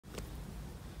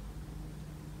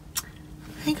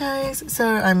Hey guys,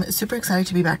 so I'm super excited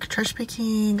to be back trash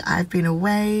picking. I've been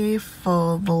away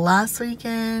for the last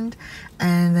weekend,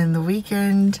 and then the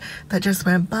weekend that just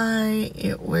went by,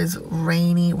 it was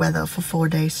rainy weather for 4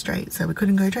 days straight, so we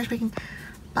couldn't go trash picking.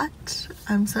 But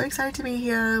I'm so excited to be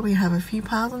here. We have a few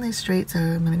piles on this street, so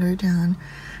I'm gonna go down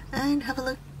and have a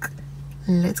look.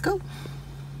 Let's go.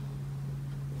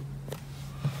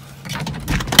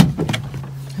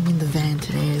 I'm in the van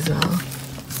today as well.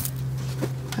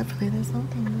 Hopefully there's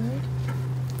something good.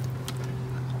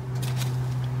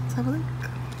 Let's have a look.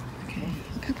 Okay,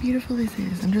 look how beautiful this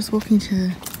is. I'm just walking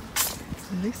to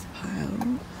this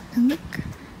pile and look,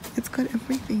 it's got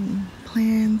everything.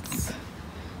 Plants.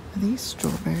 Are these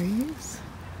strawberries?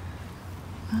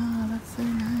 Oh, that's so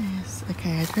nice.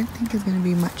 Okay, I don't think there's going to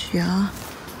be much here. I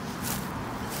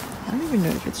don't even know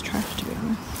if it's trash, to be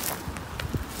honest.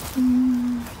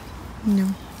 No.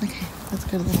 Okay, let's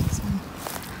go to the next one.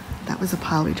 That was a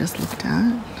pile we just looked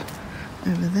at.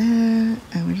 Over there.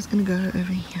 And we're just going to go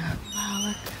over here. Wow,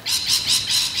 look.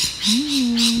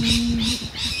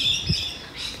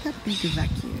 Look at that big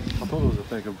vacuum. I thought it was a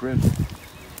bag of bread.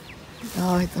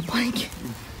 Oh, it's a blanket.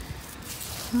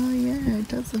 Oh yeah, it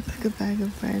does look like a bag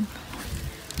of bread.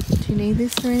 Do you need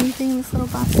this or anything, this little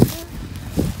basket?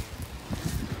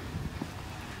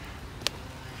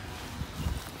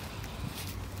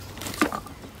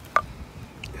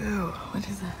 Oh, what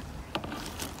is that?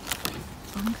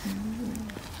 Okay.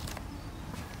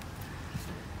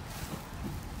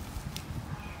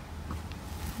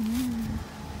 Yeah.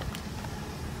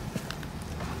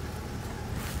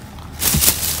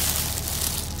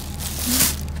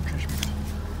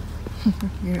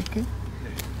 You reckon?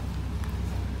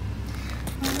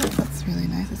 Oh, that's really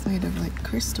nice. It's made of like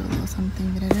crystal or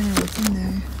something, but I don't know what's in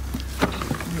there.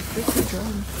 Like crystal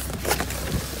drugs.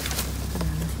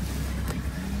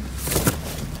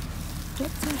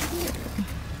 What's in here?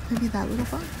 Maybe that little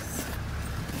box?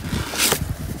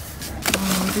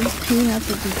 Oh, these peanuts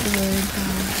would be good.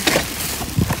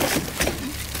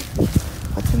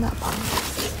 What's in that box?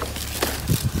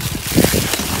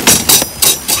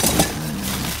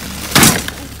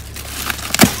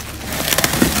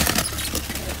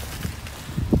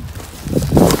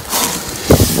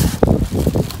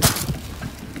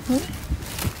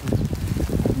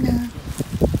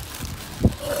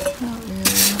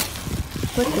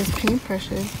 Look, there's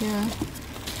paintbrushes, yeah.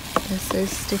 They're so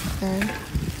stiff though.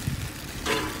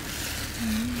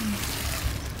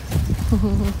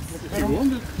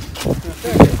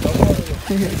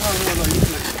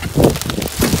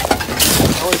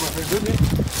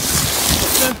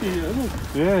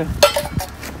 Yeah.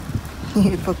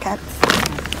 For cats.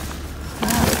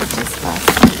 Wow, look at this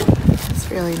basket. It's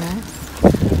really nice.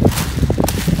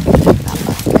 That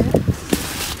basket.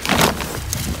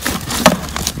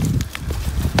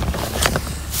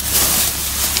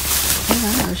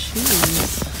 Wow,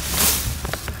 shoes.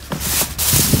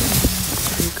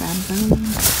 Should we grab them?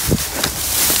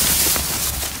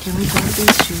 Can we grab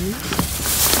these shoes?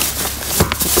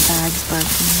 With the bags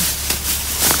broken.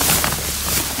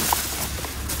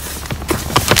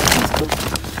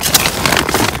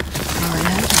 Oh, I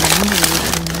have to remember to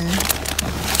put in there.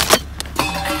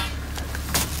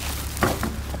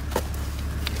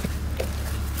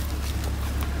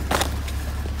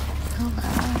 Oh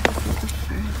wow, this is the first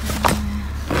one.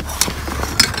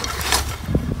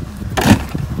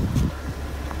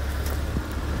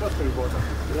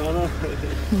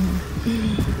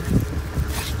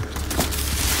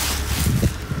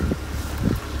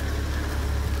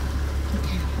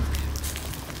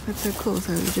 That's so cool.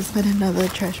 So we just met another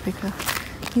trash picker.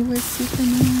 He was super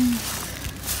nice.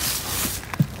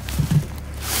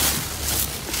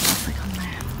 What's like on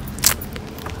there?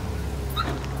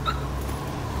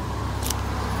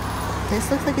 This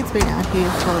looks like it's been out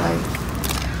here for like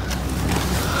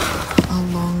a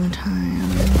long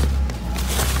time.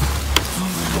 Oh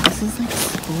wow, this is like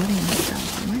sporting stuff.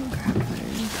 I might grab those.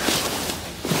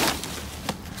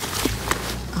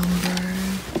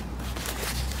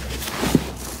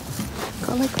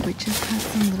 Got like witches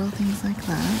hats and little things like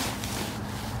that.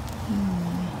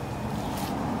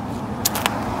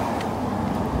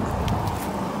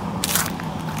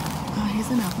 Oh, here's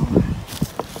another one.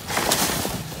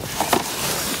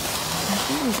 I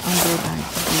think these umber bags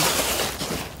would be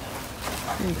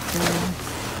pretty cool.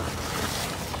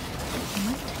 I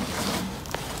might take one.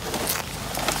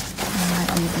 I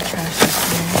might leave the trash up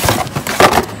there.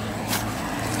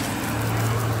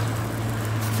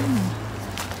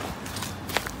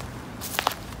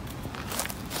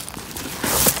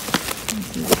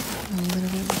 A little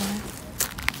bit more.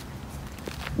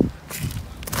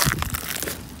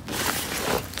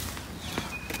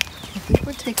 I think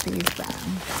we're take these then.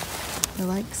 They're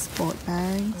like sport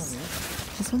bags.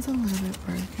 This one's a little bit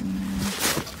broken there.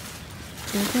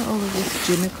 Do I get all of this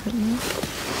gym equipment?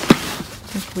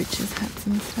 Like witches' hats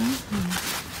and stuff?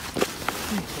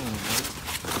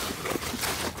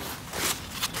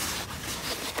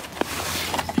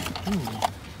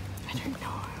 I don't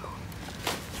know.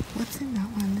 What's in that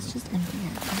one? Let's just empty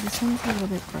it. This one's a little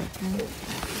bit broken.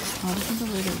 Oh, this one's a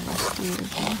little bit rusty as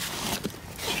well.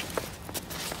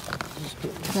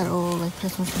 Is that all like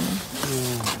Christmas money?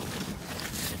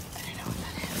 I don't know what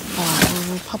that is. Alright,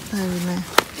 we'll pop that in there.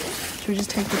 Should we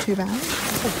just take the 2 bags?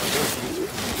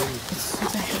 It's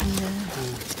super heavy there.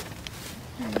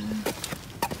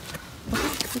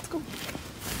 Okay, let's go.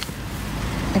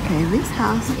 Okay, this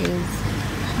house has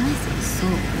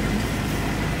sold.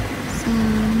 So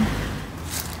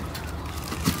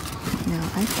now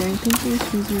I don't think the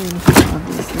shoes are in here,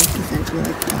 obviously, because they'd be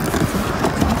like thousands of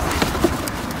pounds.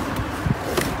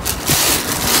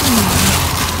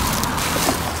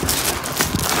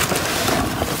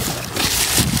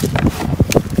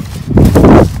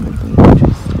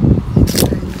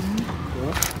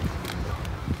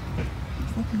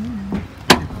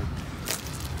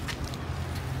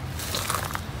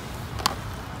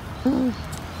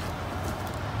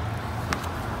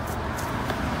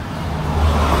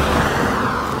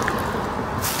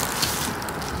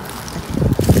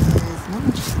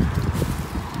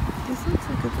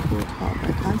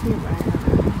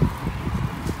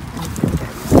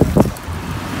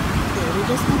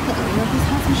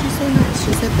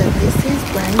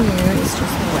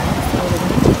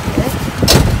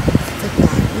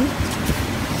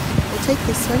 Take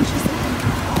this one, she said,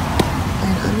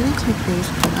 and I'm going to take these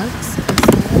products because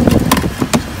they're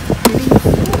pretty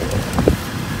full.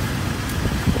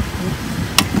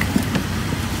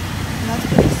 And that's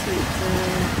pretty sweet, so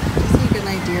just so you get an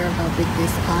idea of how big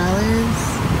this pile is.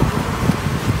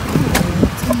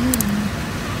 What's in here?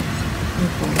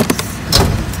 Enquiries.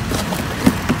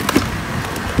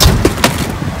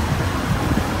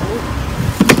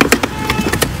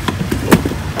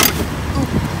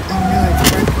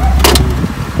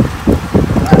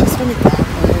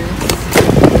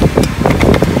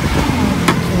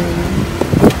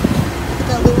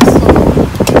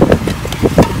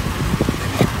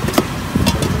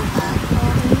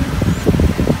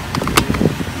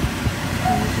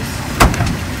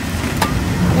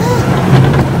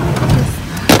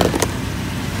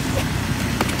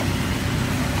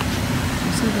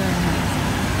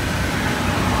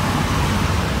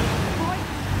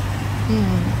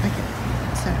 Okay,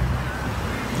 so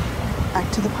back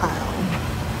to the pile.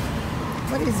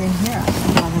 What is in here?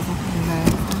 Oh, there's nothing in there.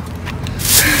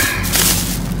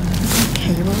 There's like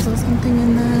cables or something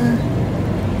in there.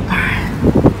 Alright,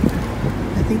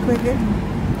 I think we're good.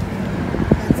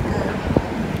 Let's go.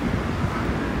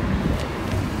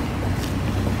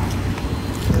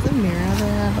 There's a mirror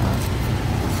there, but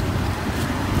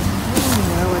I don't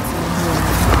know what's in here.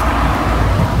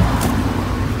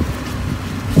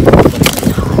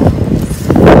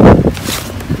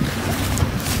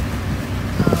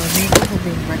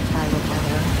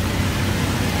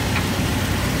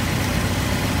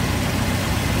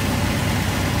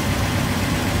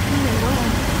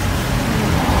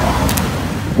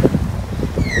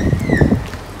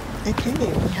 Okay, we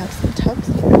have some tubs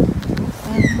here.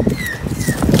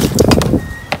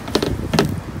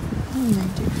 What did I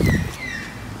do?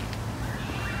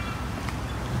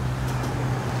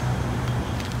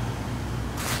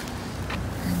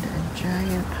 And a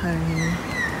giant pony.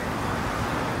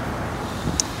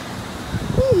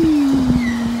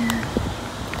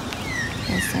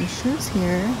 There's some shoes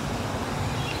here.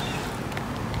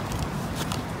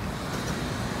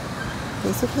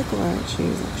 Those look like white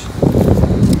shoes, actually.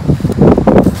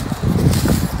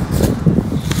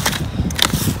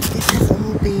 This has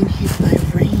all been hit by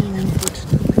rain,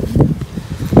 unfortunately.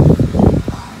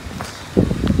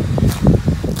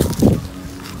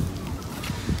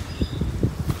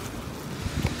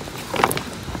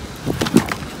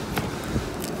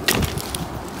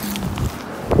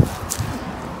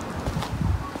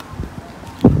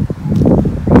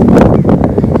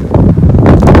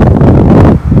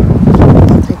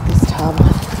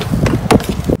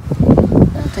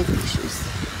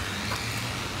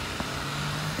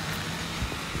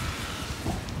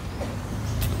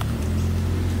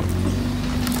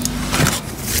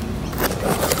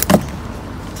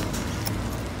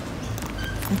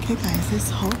 Okay guys, this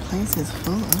whole place is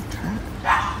full of trash.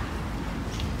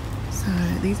 So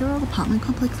these are all apartment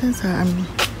complexes, so I'm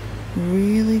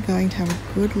really going to have a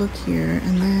good look here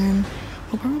and then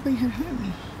we'll probably head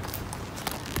home.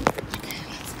 Okay,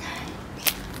 let's go.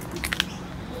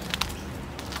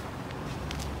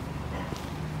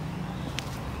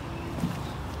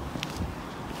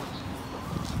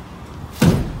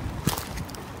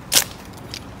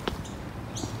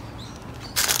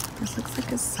 This looks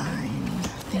like a sign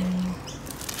thing.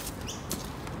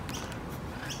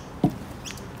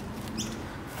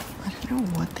 I don't know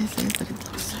what this is, but it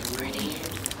looks so pretty.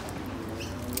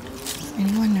 Does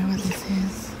anyone know what this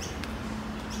is?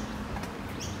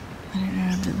 I don't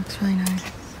know, but it looks really nice.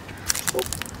 Oh,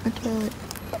 a toilet.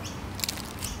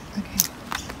 Okay,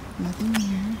 nothing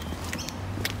here.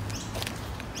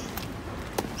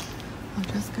 I'll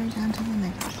just go down to the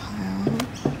next pile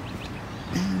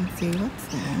and see what's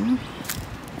there.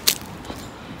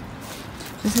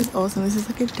 This is awesome. This is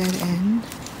like a dead end.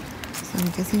 So I'm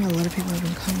guessing a lot of people have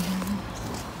been coming here.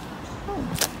 Oh.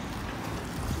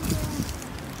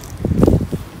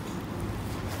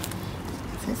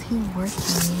 It says he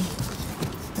working,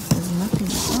 but there's nothing.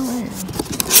 Oh, wait.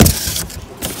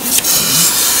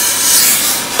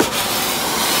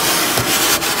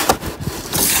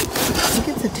 I think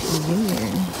it's a TV.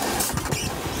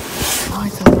 Oh,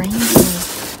 it's a range hood.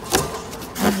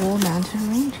 A wall-mounted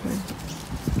range hood.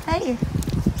 Hey,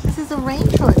 this is a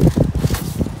range hood.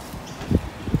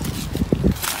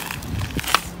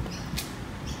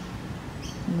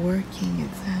 Working,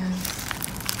 it says.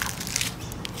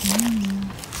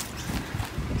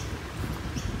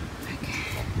 Okay.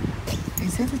 It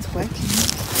says it's working.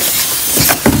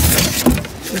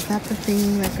 Is that the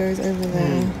thing that goes over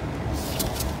there?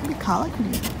 Maybe Carla could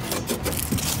use it.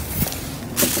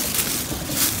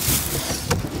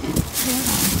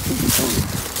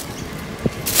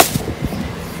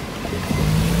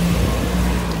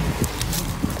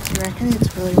 Do you reckon it's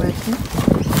really working?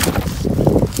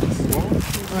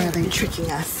 Or are they tricking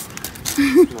us? No,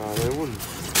 they wouldn't.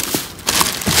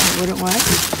 It wouldn't work?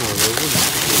 No, they wouldn't.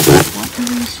 What are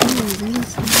these shoes?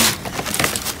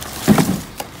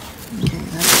 Okay,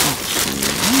 that's not shoes.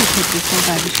 I'm gonna put this all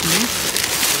by the shoes.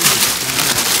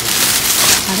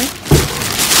 Have it?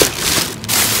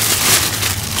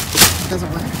 It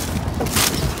doesn't work.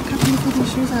 How can you put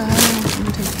these shoes out? I don't know if I'm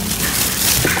taking.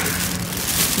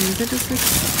 These are just like.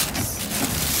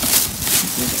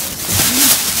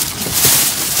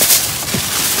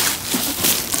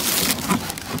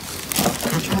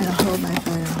 I'm trying to hold my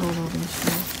phone and hold all these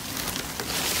shoes.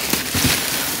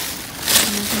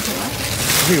 Do you think it works?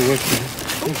 I think it works, man.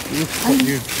 Looks quite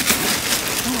new.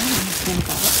 Oh, I don't understand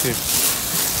about it. Yeah.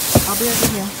 I'll be over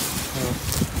here.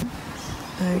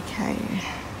 Okay.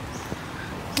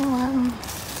 Oh wow.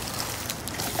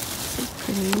 So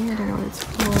pretty. I don't know what it's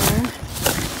for.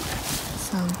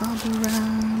 Some bubble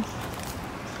wrap.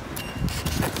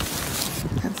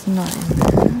 That's not in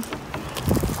there.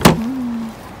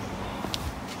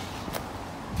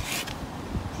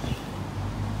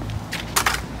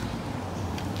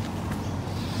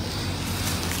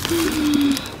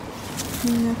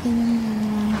 Nothing in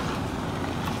there.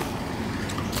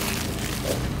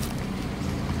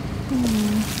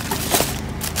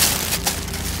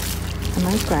 I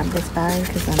might grab this bag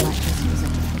because I might just use it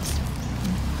for stuff.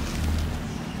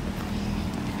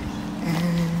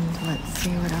 And let's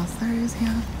see what else there is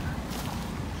here.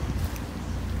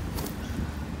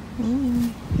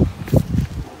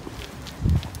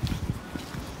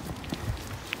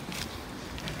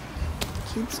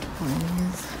 Kids'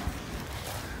 toys.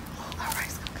 Oh, a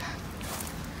rice cooker.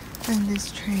 And this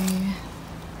tray.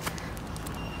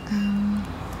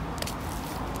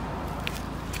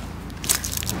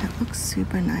 That looks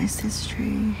super nice, this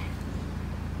tree.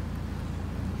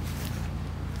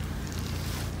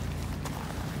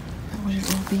 But would it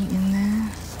all be in there?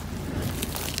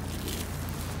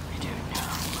 I don't know.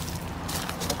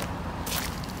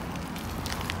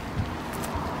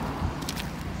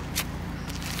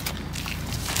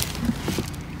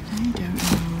 I don't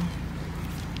know.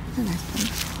 It's a nice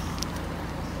place.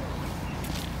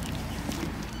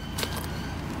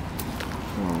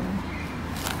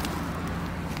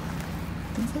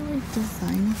 These are like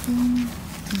designer things,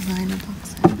 designer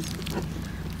boxes.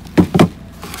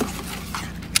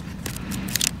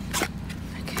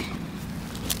 Okay,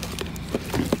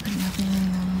 but nothing in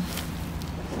them.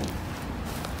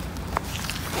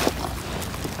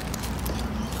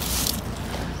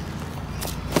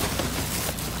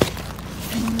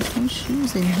 And there's some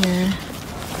shoes in here.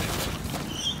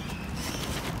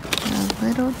 They're a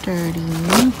little dirty.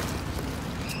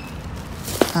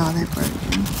 Oh, they're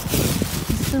broken.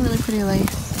 This is a really pretty lace.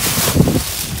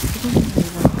 It's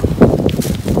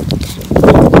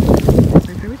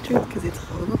my favorite trip because it's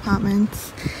full of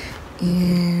apartments.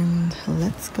 And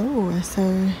let's go. So,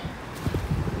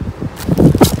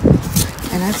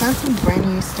 and I found some brand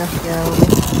new stuff here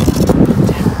with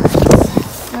tags.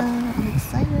 So I'm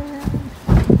excited.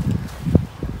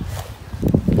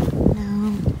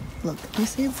 Now, look,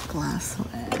 this is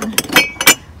glassware.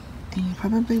 And you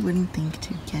probably wouldn't think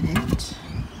to get it.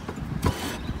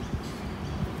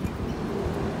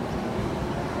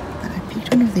 But I picked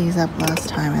one of these up last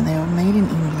time and they were made in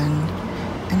England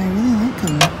and I really like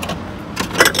them.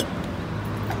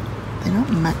 They're not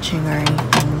matching or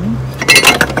anything.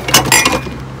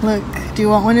 Look, do you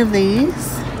want one of these?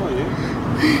 Oh, yeah.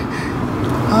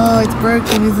 Oh, it's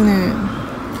broken, isn't it?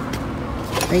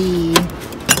 Hey.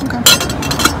 Okay.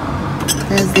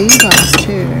 There's these ones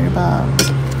too, but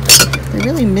they're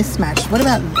really mismatched. What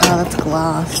about, oh, that's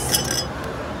glass.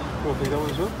 What, think that one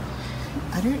as well?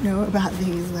 I don't know about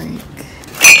these, like,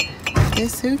 they're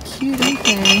so cute, aren't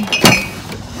they?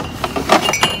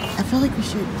 I feel like we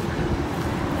should,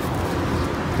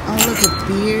 oh look, a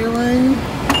beer one.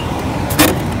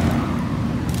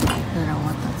 I don't know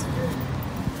what that's for.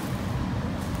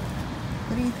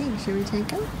 What do you think? Should we take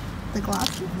them? The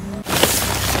glasses?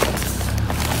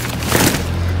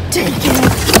 Take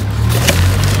it!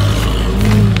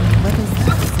 What is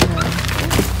that? Is it a...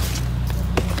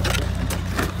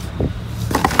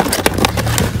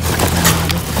 Oh,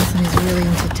 this person is really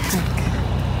into tech.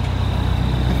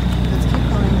 Okay, let's keep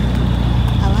going.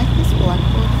 I like this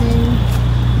blackboard thing.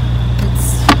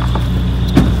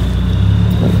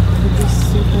 It would be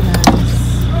super nice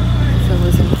if it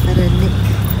wasn't better nick.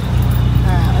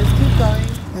 Alright, let's keep going.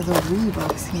 There's a wee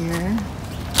box here.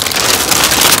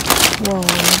 Whoa,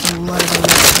 there's a lot of them.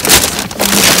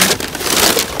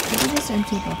 These are just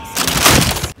empty boxes.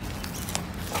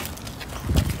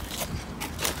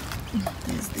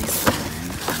 There's this one.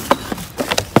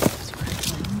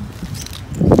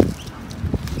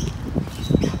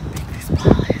 This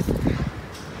pile is.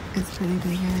 It's pretty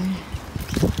big, eh?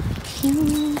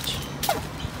 Huge.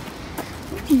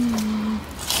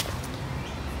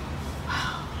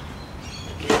 Wow.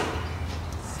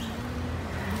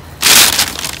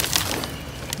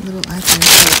 Little iPhone.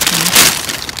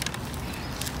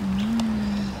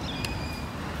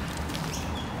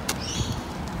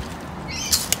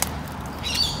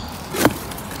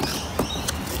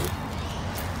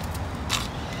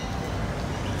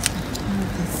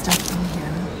 Stuff in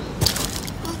here.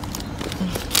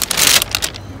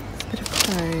 It's a bit of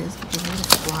clothes, but there's a lot of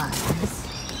flies.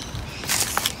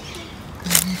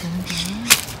 I'm gonna go.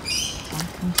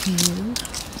 I'll continue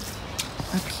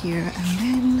up here, and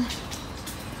then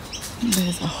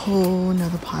there's a whole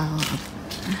nother pile up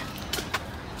there.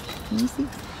 Can you see?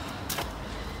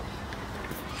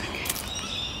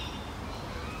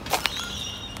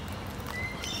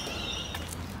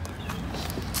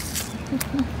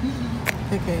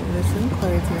 Okay, there's some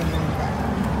clothes here in the back.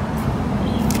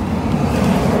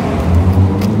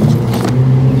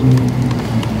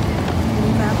 Can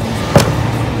you grab these?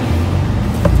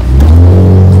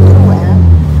 Where?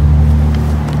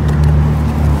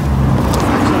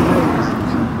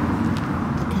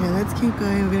 Okay, let's keep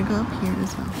going. We're gonna go up here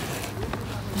as well.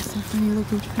 There's so funny. Look,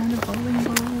 we found a bowling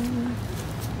ball.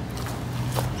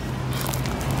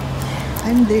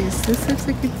 And this looks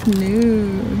like it's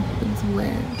new. It's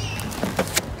wet.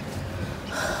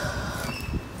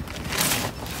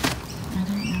 I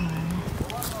don't know.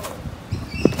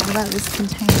 What about this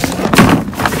container?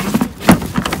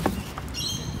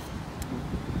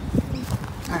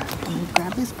 Alright, I'm gonna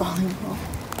grab this bowling ball,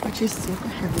 which is super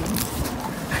heavy.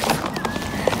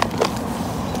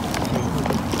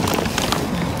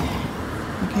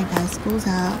 Okay guys, school's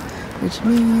out, which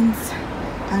means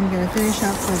I'm gonna finish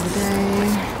up for the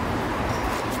day.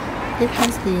 It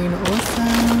has been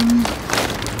awesome,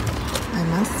 I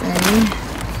must say.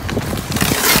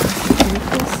 It's a pretty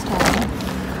cool stuff.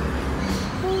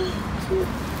 Oh, cute.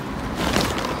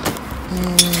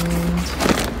 And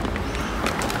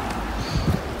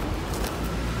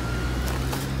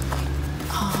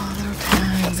oh, little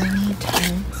tags. I need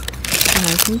tags. And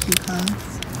my thank you cards.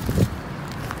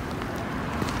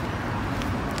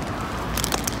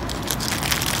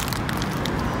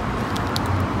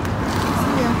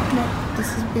 This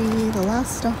will be the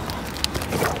last stop.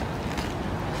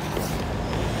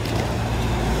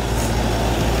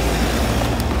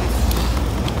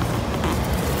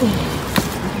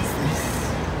 What is this?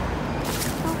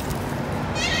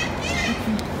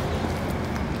 Okay.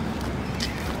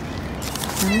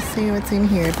 Let's see what's in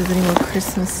here. If there's any more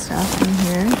Christmas stuff in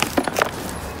here.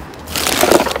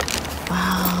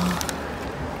 Wow.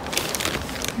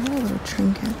 What are little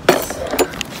trinkets?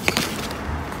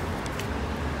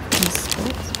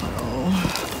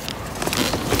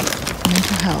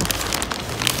 Mental health.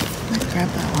 Let's grab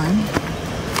that one.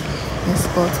 This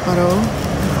sports bottle.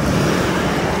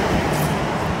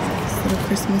 This little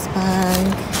Christmas bag.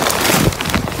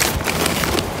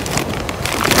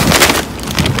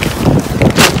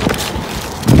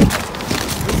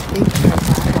 This big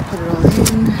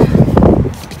this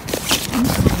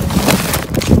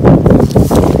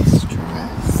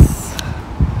dress.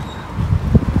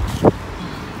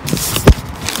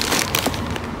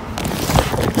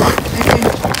 Okay,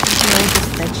 this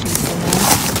bed sheets in there.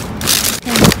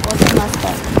 Okay, what's the last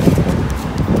part?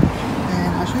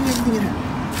 And I'll show you everything at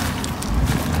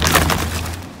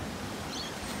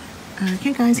home.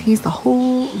 Okay guys, here's the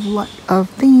whole lot of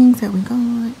things that we got.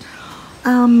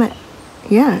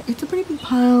 Yeah, it's a pretty big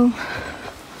pile.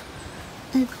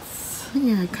 It's,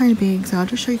 yeah, kind of big, so I'll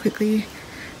just show you quickly.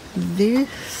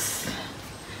 This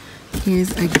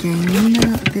is a game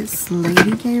that this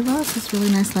lady gave us, this really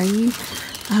nice lady,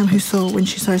 who saw, when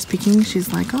she started speaking,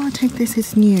 she's like, oh, take this,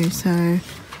 it's new. So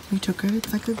we took it.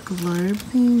 It's like a globe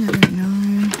thing, I don't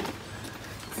know.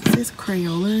 It says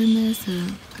Crayola in there, so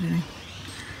I don't know.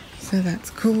 So that's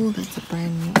cool, that's a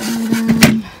brand new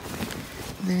item.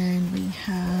 Then we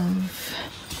have,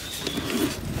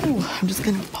 oh, I'm just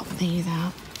gonna pop these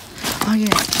out. Oh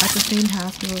yeah, at the same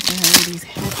house we also have all these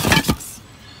hair packs.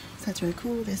 So that's really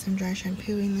cool. There's some dry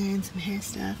shampoo in there and some hair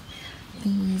stuff.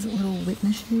 These little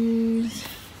witness shoes,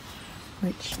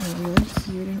 which are really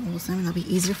cute and awesome, and they'll be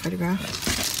easy to photograph.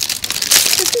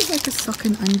 This is like a sock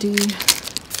and undie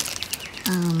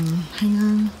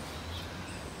hanger,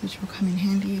 which will come in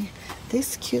handy.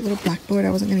 This cute little blackboard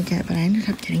I wasn't going to get, but I ended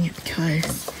up getting it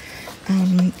because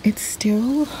it's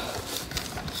still,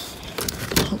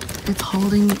 it's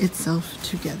holding itself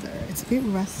together. It's a bit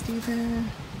rusty there,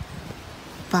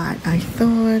 but I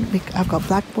thought I've got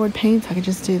blackboard paint, so I could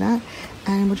just do that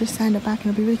and we'll just sand it back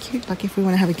and it'll be really cute. Like if we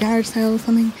want to have a garage sale or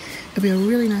something, it'll be a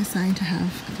really nice sign to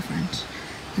have at the front.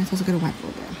 And it's also got a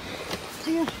whiteboard there.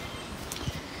 So yeah.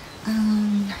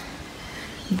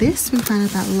 This we found at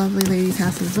that lovely lady's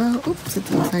house as well. Oops,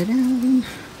 it's upside down.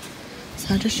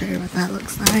 So I'll just show you what that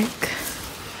looks like.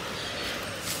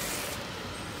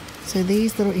 So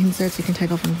these little inserts you can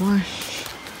take off and wash.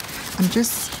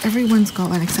 Everyone's got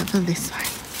one except for this one.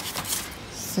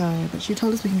 So, but she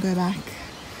told us we can go back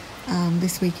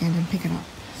this weekend and pick it up.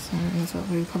 So that's what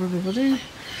we probably will do.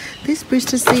 This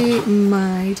booster seat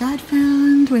my dad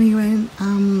found when he went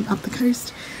up the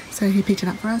coast. So he picked it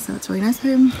up for us, so that's really nice of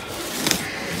him.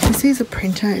 This is a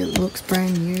printer. It looks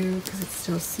brand new because it's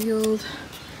still sealed.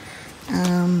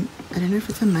 I don't know if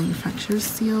it's a manufacturer's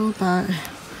seal, but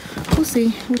we'll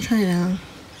see. We'll try it out.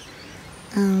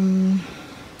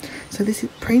 So this is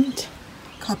print,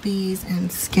 copies,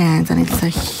 and scans, and it's a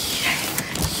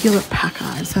Hewlett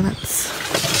Packard. So that's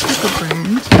a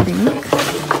brand, I think.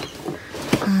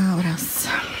 What else?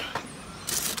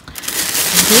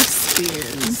 This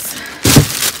is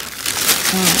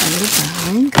a little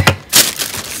bag.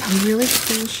 Some really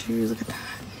cool shoes. Look at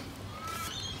that.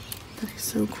 That is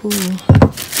so cool.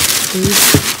 These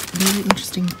really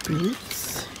interesting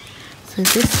boots. So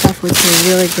this stuff was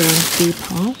really good on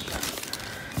Depop.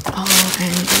 Oh,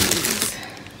 and these.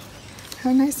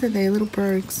 How nice are they? Little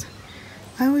brogues.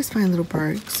 I always find little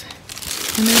brogues.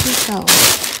 And they just sell.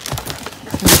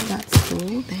 So that's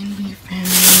cool. Then we found,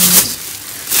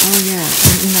 oh yeah,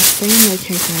 and in that same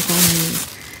location I found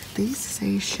these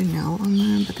say Chanel on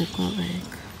them, but they've got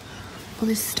like all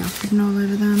this stuff written all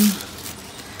over them.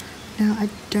 Now I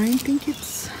don't think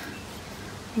it's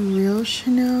real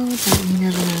Chanel, but you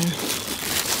never know.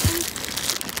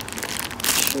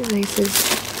 Shoelaces,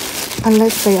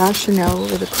 unless they are Chanel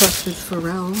with a cross with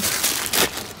Pharrell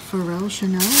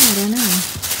Chanel, I don't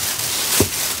know.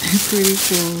 Pretty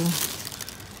cool.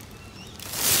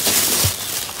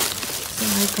 So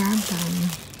I grabbed them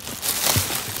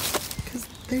because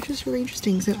they're just really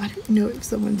interesting. So I don't know if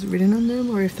someone's written on them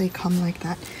or if they come like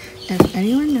that. If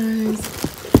anyone knows,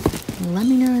 let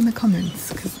me know in the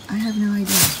comments because I have no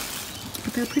idea.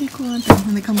 But they're pretty cool, aren't they,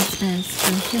 when they come upstairs?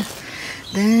 So yeah.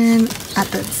 Then at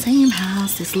that same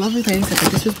house, this lovely lady said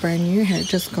that this was brand new, had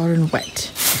just gotten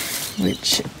wet.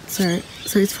 Which, so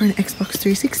it's for an Xbox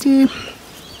 360.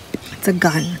 It's a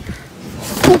gun.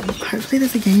 Ooh, hopefully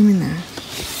there's a game in there.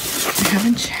 I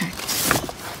haven't checked.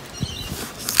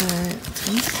 So it's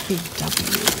going to be W.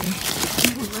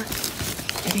 Oh, look.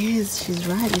 It is. She's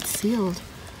right. It's sealed.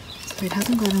 So it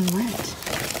hasn't gotten wet.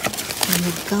 And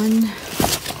the gun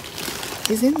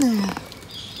is in there.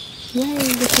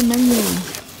 Yay, with the manual.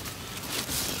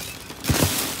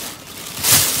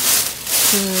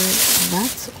 So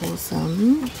that's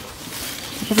awesome.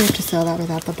 I probably have to sell that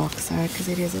without the box though, because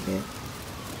it is a bit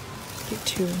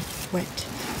too wet.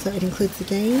 So it includes the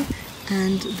game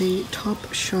and the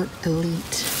Top Shot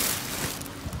Elite.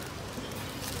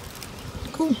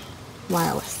 Cool.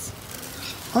 Wireless.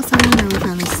 Also, now we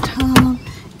found this towel.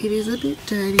 It is a bit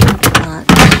dirty, but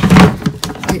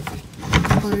it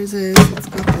closes. It's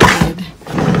got the lid.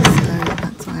 So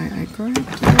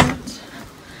grabbed it.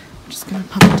 I'm just gonna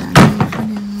pop it down here for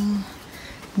now.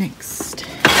 Next,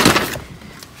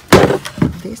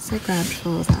 this I grabbed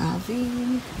for the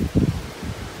RV,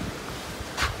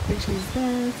 which is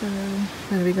there. So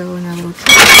there we go in our little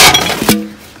trip.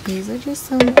 These are just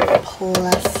some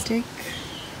plastic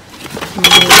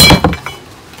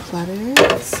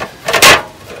platters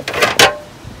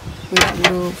with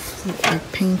little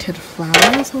like painted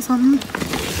flowers or something.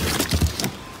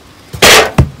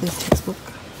 This textbook,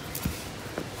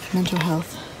 mental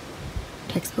health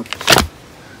textbook,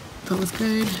 that was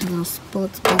good. A little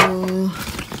sports bottle.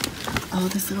 Oh,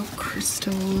 this little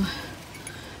crystal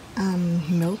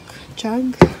milk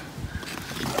jug.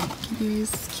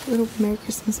 This cute little Merry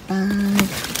Christmas bag.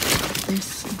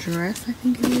 This dress, I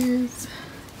think it is,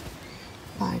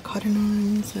 by Cotton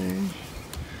On. So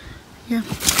yeah,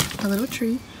 a little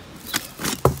treat.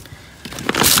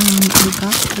 We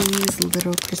got these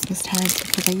little Christmas tags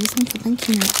because I use them for thank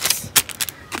you notes.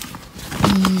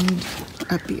 And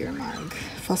a beer mug,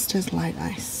 Foster's Light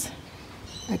Ice.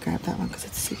 I grabbed that one because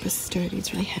it's super sturdy,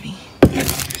 it's really heavy.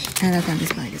 And I found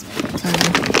this bag as well. So I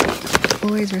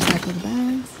always recycle the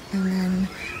bags, and then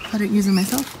if I don't use them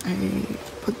myself, I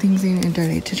put things in and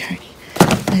donate to charity.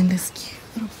 And this cute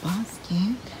little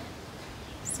basket.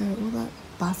 So all that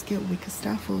basket wicker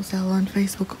stuff will sell on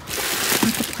Facebook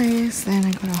Marketplace. Then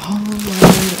I got a whole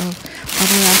load of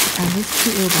bubble wrap, and this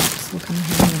cute little box will come in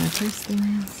here when I post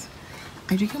things.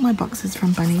 I do get my boxes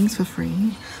from Bunnings for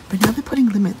free, but now they're putting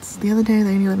limits. The other day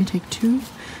they only let me take 2,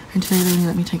 and today they only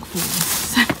let me take 4.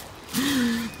 So,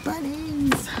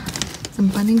 Bunnings! So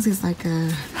Bunnings is like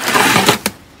a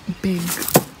big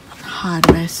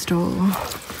hardware store.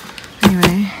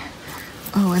 Anyway,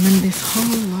 oh, and then this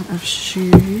whole lot of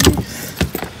shoes.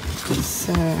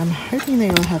 So I'm hoping they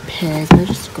all have pairs, but I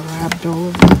just grabbed all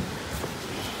of them.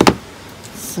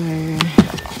 So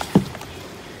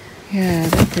yeah,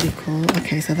 they're pretty cool.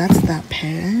 Okay, so that's that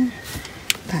pair.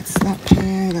 That's that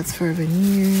pair. That's Forever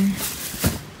New.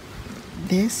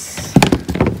 This.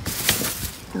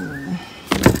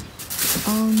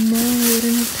 Oh no, I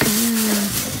don't have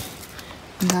pairs.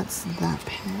 And that's that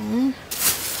pair.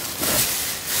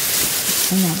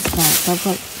 And that's that. So I've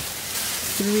got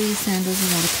 3 sandals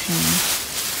without a pair.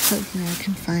 Hopefully I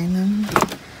can find them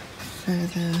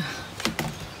further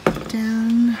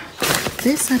down.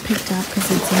 This I picked up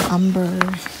because it's an Umbro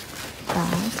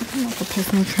bag. Something like a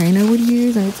personal trainer would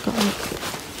use, and it's got like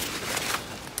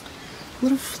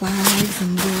little flags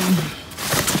and little,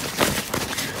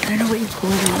 I don't know what you call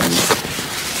these,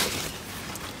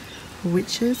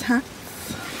 witches hats,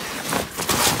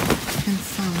 and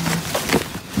some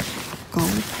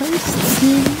goalposts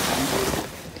here.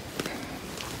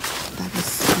 That is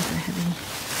super heavy. I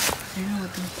don't know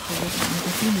what these poles are. I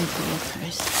think they're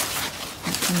goalposts.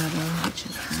 That's another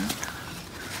witch's hat.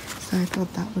 So I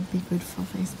thought that would be good for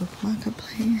Facebook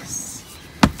Marketplace.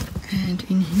 And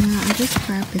in here, I just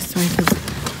grabbed this one because I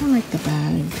don't like the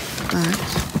bag, but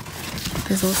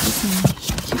there's also some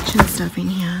kitchen stuff in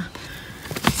here.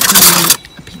 So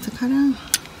a pizza cutter,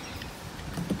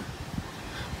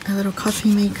 a little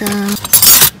coffee maker,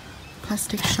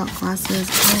 plastic shot glasses.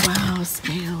 Oh wow,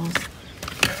 scales.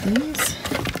 These,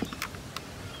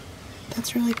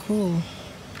 that's really cool.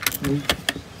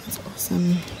 That's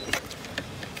awesome.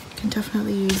 Can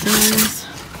definitely use those.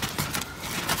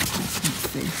 What's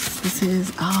this? This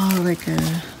is, oh, like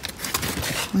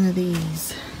one of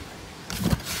these.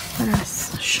 What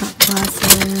else? Shot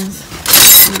glasses,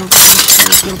 little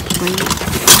pictures, little plates.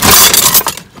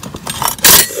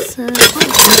 So,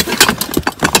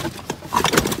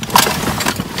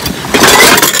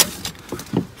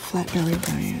 flat belly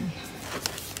Brian.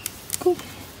 Cool.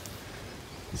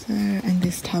 So, and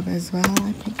this tub as well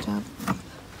I picked up.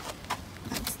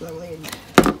 That's the lid.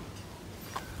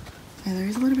 Yeah, there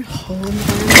is a little bit of hole in the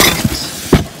bottom,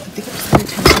 but I think I'm just going to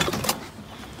take it.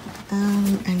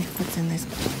 And what's in this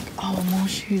bag? Oh, more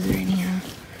shoes are in here.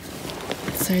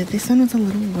 So this one was a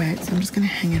little wet, so I'm just going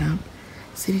to hang it up.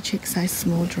 City Chic size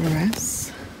small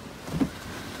dress.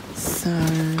 So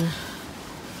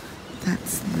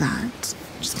that's that.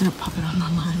 I'm just going to pop it on the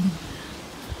line.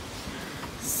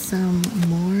 Some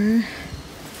more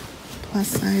plus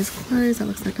size clothes. That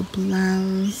looks like a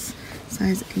blouse,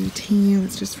 size 18.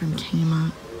 It's just from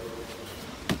Kmart.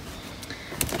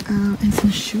 And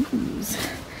some shoes.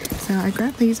 So I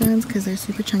grabbed these ones because they're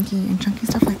super chunky, and chunky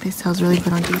stuff like this sells really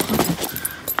good on Depop.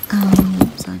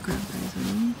 So I grabbed those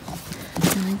ones.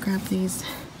 Then I grabbed these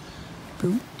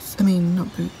boots. I mean,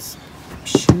 not boots,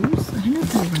 shoes. I don't know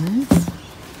if they're runners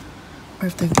or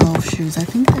if they're golf shoes. I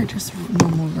think they're just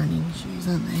normal running shoes,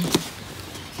 aren't they?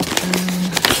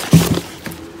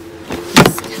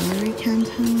 This calorie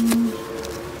decanter.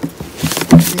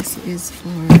 This is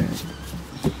for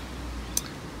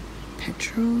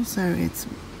petrol, so it's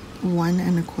 1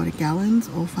 1/4 gallons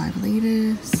or 5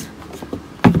 liters.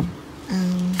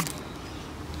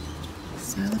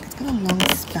 So look, it's got a long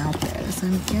spout there, so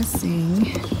I'm guessing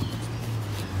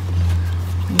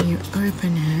when you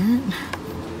open it,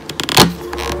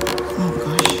 oh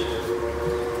gosh,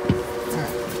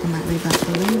 alright, I might leave that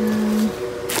for later.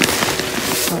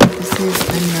 But this is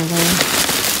another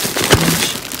bunch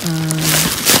of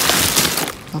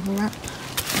bubble wrap.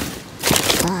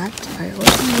 But I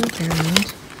also found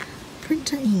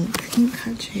printer ink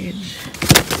cartridge.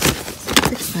 So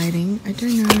it's exciting. I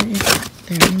don't know if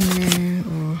they're in there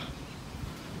or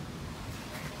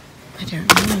I don't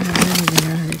know. I don't even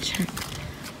know how to check.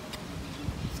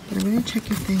 But I'm going to check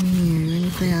if they're new, and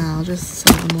if they are, I'll just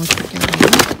sell them all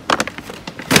together.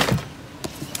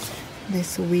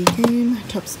 This Wii game,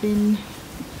 top spin,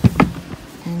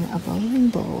 and a bowling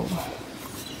ball.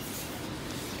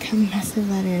 Look how massive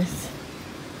that is.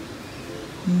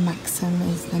 Maxim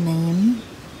is the name.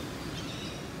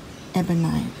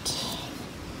 Ebonite.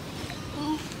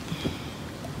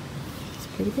 It's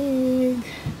pretty big.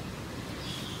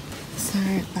 So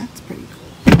that's pretty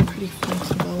cool. Pretty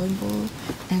funky bowling ball.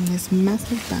 And this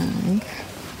massive bag.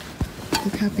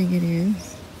 Look how big it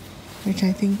is. Which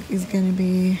I think is going to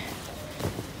be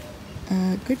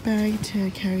a good bag to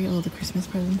carry all the Christmas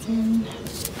presents in.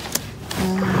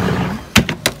 And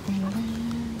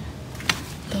then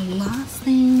the last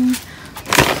thing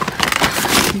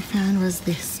we found was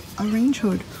this, a range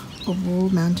hood, a wall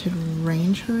mounted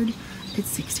range hood.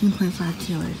 It's 16.5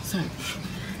 kilos. So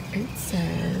it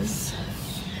says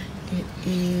it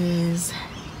is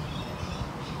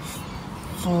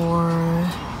for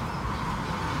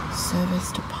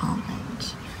service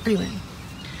department. Anyway,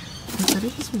 I thought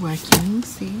it was working.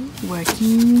 See,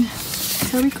 working.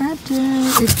 So we grabbed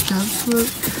it. It does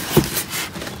look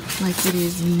like it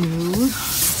is new.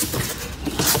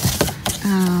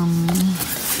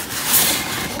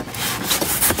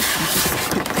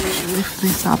 Quickly lift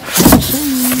this up and show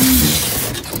you.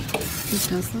 It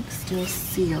does look still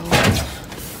sealed.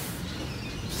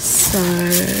 So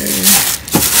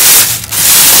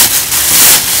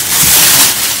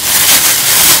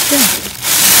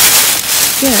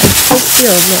yeah, it's still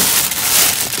sealed. Look,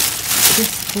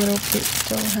 this little bit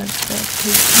still has the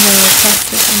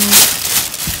plastic in it.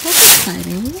 That's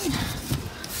exciting.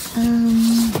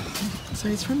 So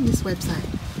it's from this website.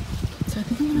 So I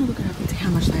think I'm gonna look it up and see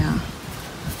how much they are.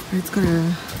 It's got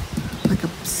a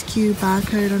SKU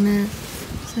barcode on it,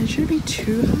 so it shouldn't be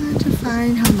too hard to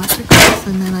find how much it costs,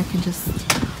 and then I can just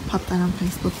pop that on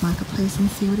Facebook Marketplace and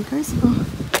see what it goes for.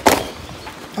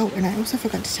 Oh, and I also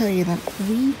forgot to tell you that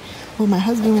my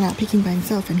husband went out picking by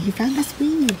himself and he found this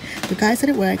Wii. The guy said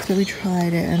it works, but we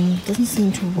tried it and it doesn't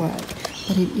seem to work.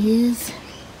 But it is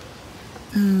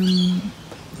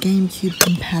GameCube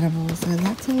compatible, so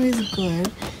that's always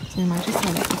good. So we might just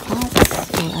sell it for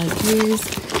parts or as is.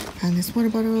 And this water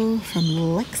bottle from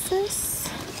Lexus.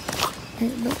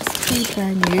 It looks pretty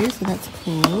brand new, so that's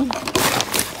cool.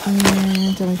 And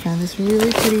then we found this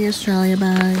really pretty Australia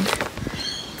bag.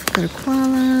 It's got a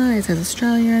koala, it says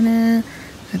Australia in it.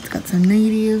 It's got some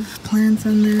native plants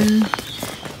on there.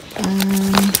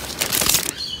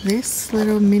 This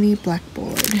little mini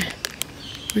blackboard,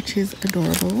 which is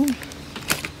adorable.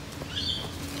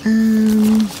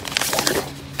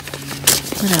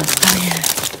 What else? Oh yeah.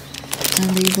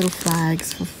 And these little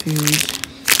flags for food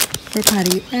for a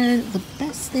party. And the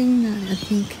best thing that I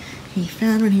think he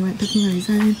found when he went picking on his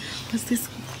own was this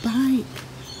bike.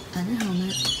 And a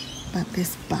helmet, but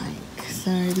this bike. So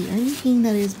the only thing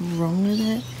that is wrong with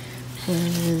it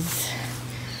was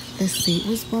the seat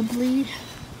was wobbly.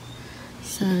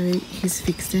 So he's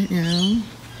fixed it now.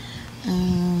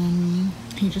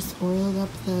 He just oiled up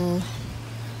the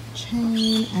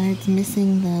chain and it's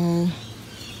missing the,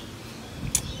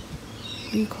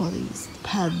 what do you call these?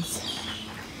 Pads.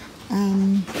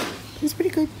 It's pretty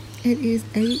good. It is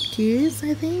 8 gears,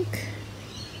 I think.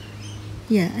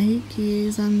 Yeah, 8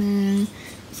 gears on there.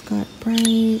 It's got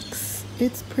brakes.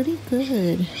 It's pretty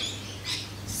good.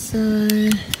 So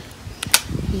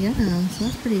yeah, so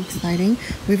that's pretty exciting.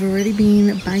 We've already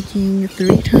been biking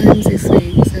 3 times this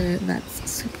week, so that's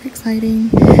super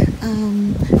exciting.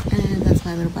 And that's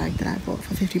my little bike that I bought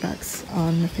for 50 bucks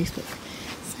on Facebook.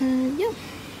 So yeah,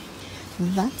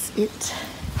 that's it.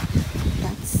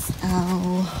 That's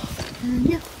our,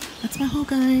 yeah, that's my haul,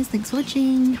 guys. Thanks for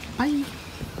watching. Bye.